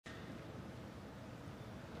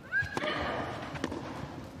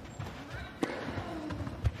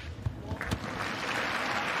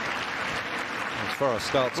far as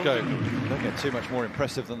starts go, don't get too much more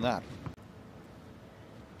impressive than that.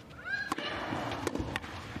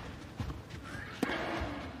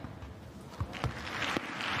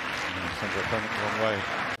 Sends her opponent the wrong way.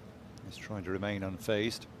 He's trying to remain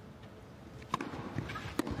unfazed.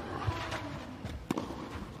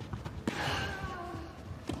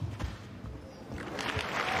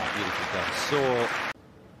 Beautiful done. Saw.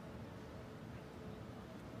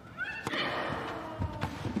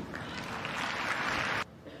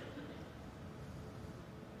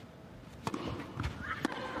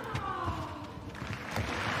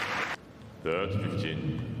 Third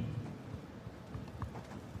 15.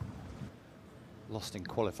 Lost in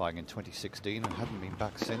qualifying in 2016 and hadn't been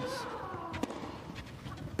back since. Nicely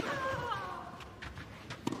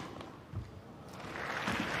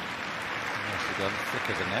done, flick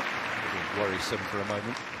of the net. A little worrisome for a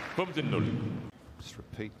moment. 15-0. Just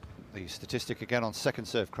repeat the statistic again on second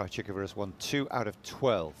serve. Krejcikova has won 2 out of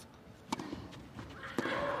 12.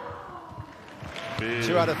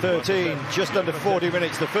 2 out of 13, just under 40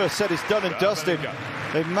 minutes. The first set is done and dusted.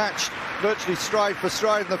 They've matched virtually stride for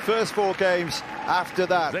stride in the first 4 games. After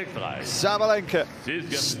that, Sabalenka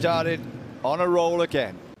started on a roll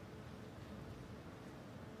again.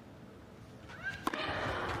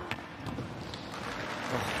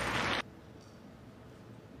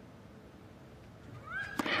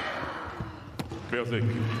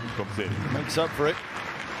 Makes up for it.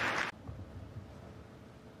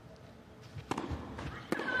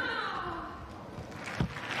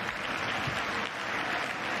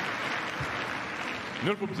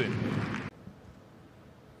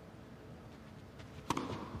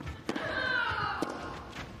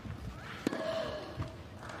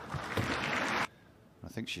 I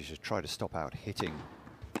think she should try to stop out hitting.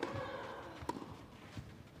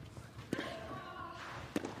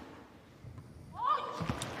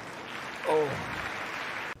 Oh!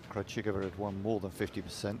 Krejcikova had won more than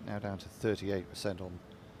 50%, now down to 38% on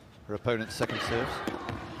her opponent's second serves.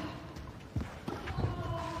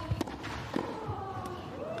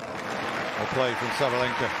 Play from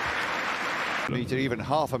Sabalenka. Meter, even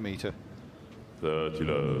half a meter. 30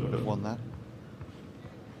 would have won that.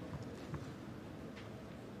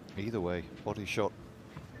 Either way, body shot.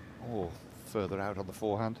 Oh, further out on the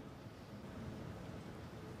forehand.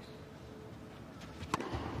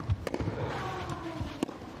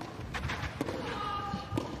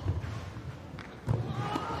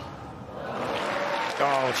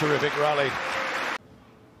 Oh, terrific rally.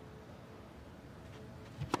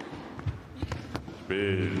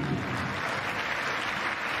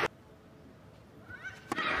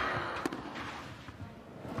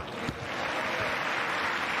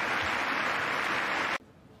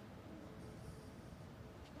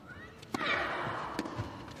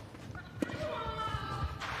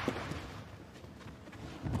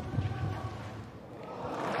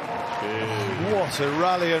 What a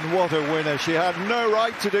rally and what a winner. She had no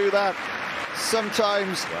right to do that.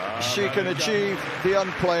 Sometimes she can achieve the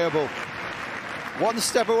unplayable. One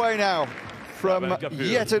step away now from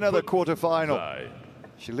yet another quarter-final.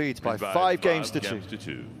 She leads by 5 games to 2.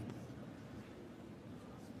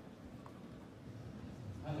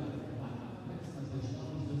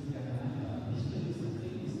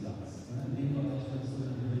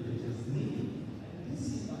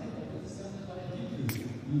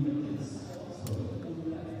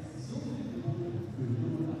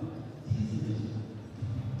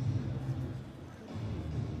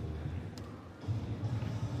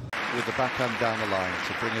 With the backhand down the line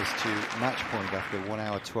to bring us to match point after 1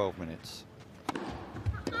 hour 12 minutes.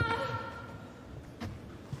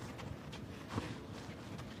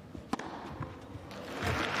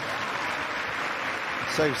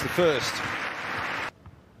 Saves the first.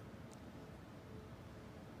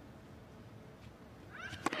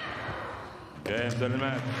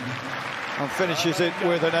 And finishes it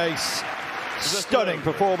with an ace. Stunning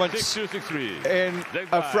performance in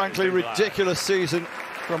a frankly ridiculous season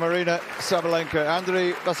from Aryna Sabalenka.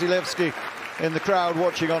 Andrei Vasilevsky in the crowd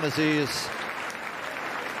watching on as he is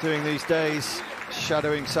doing these days,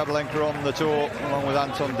 shadowing Sabalenka on the tour along with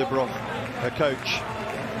Anton Dubrovnik, her coach.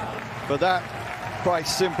 But that quite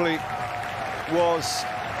simply was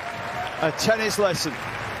a tennis lesson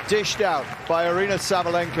dished out by Aryna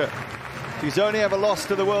Sabalenka. She's only ever lost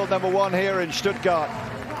to the world #1 here in Stuttgart,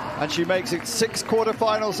 and she makes it 6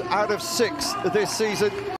 quarterfinals out of 6 this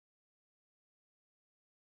season.